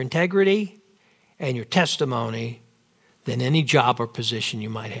keep your integrity and your testimony than any job or position you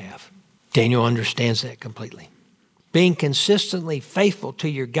might have. Daniel understands that completely. Being consistently faithful to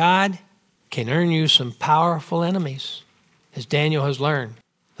your God can earn you some powerful enemies, as Daniel has learned.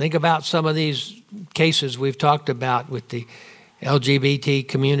 Think about some of these cases we've talked about with the LGBT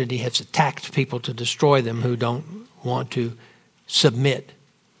community has attacked people to destroy them who don't want to submit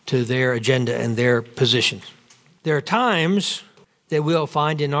to their agenda and their positions. There are times that we'll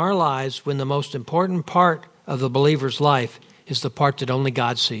find in our lives when the most important part of the believer's life is the part that only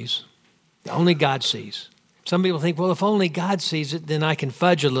God sees. Only God sees. Some people think, well, if only God sees it, then I can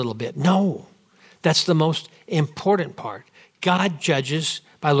fudge a little bit. No, that's the most important part. God judges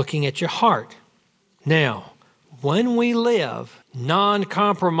by looking at your heart. Now, when we live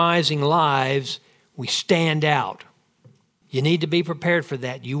non-compromising lives, we stand out. You need to be prepared for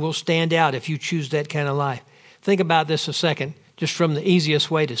that. You will stand out if you choose that kind of life. Think about this a second, just from the easiest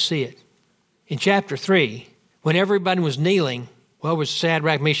way to see it. In chapter 3, when everybody was kneeling, what was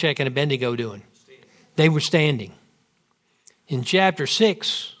Shadrach, Meshach, and Abednego doing? They were standing. In chapter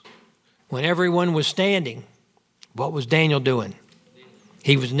 6, when everyone was standing, what was Daniel doing?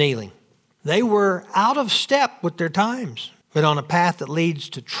 He was kneeling. They were out of step with their times, but on a path that leads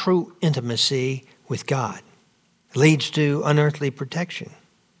to true intimacy with God. It leads to unearthly protection.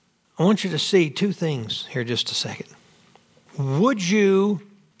 I want you to see two things here just a second. Would you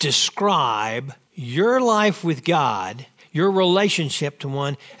describe your life with God, your relationship to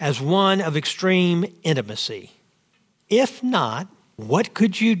one, as one of extreme intimacy? If not, what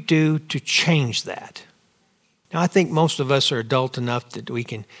could you do to change that? Now, I think most of us are adult enough that we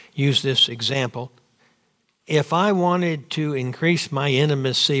can use this example. If I wanted to increase my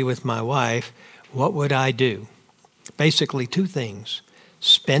intimacy with my wife, what would I do? Basically, two things.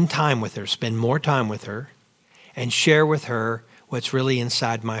 Spend time with her, spend more time with her, and share with her what's really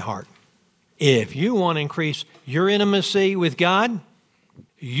inside my heart. If you want to increase your intimacy with God,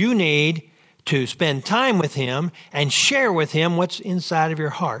 you need to spend time with Him and share with Him what's inside of your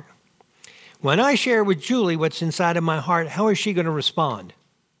heart. When I share with Julie what's inside of my heart, how is she going to respond?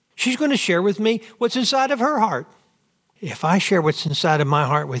 She's going to share with me what's inside of her heart. If I share what's inside of my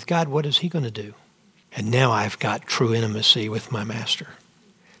heart with God, what is He going to do? And now I've got true intimacy with my Master.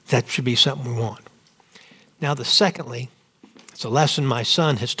 That should be something we want. Now, secondly, it's a lesson my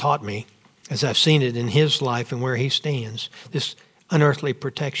son has taught me as I've seen it in his life and where he stands, this unearthly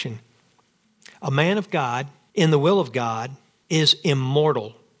protection. A man of God, in the will of God, is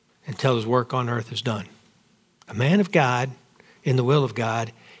immortal until his work on earth is done. A man of God, in the will of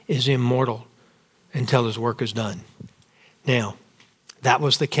God, is immortal until his work is done. Now, that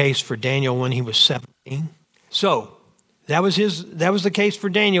was the case for Daniel when he was 17. So, that was the case for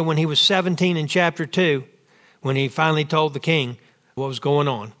Daniel when he was 17 in chapter 2, when he finally told the king what was going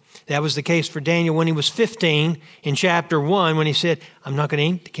on. That was the case for Daniel when he was 15 in chapter 1, when he said, I'm not going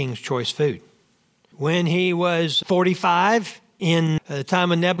to eat the king's choice food. When he was 45 in the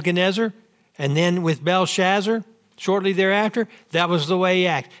time of Nebuchadnezzar, and then with Belshazzar, shortly thereafter, that was the way he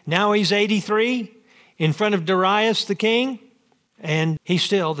acted. Now he's 83 in front of Darius the king, and he's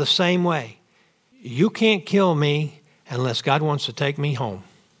still the same way. You can't kill me unless God wants to take me home.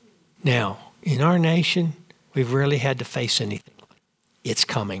 Now, in our nation, we've rarely had to face anything. It's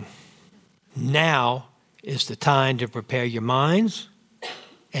coming. Now is the time to prepare your minds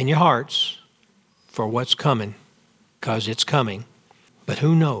and your hearts for what's coming, because it's coming. But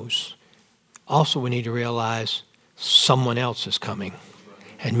who knows? Also, we need to realize someone else is coming,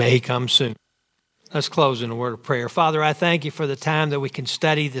 and may he come soon. Let's close in a word of prayer. Father, I thank you for the time that we can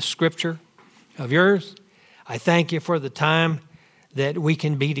study the scripture of yours. I thank you for the time that we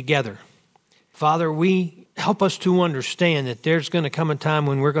can be together. Father, help us to understand that there's going to come a time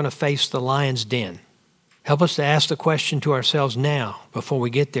when we're going to face the lion's den. Help us to ask the question to ourselves now, before we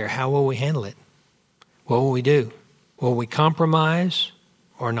get there, how will we handle it? What will we do? Will we compromise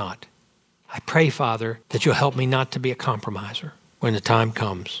or not? I pray, Father, that you'll help me not to be a compromiser when the time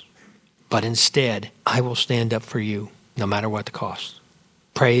comes. But instead, I will stand up for you no matter what the cost.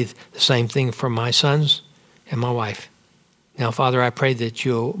 Pray the same thing for my sons and my wife. Now, Father, I pray that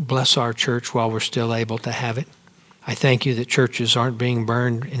you'll bless our church while we're still able to have it. I thank you that churches aren't being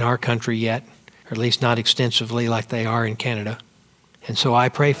burned in our country yet, or at least not extensively like they are in Canada. And so I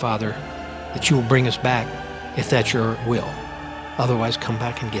pray, Father, that you will bring us back if that's your will. Otherwise, come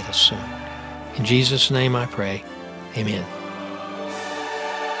back and get us soon. In Jesus' name I pray. Amen.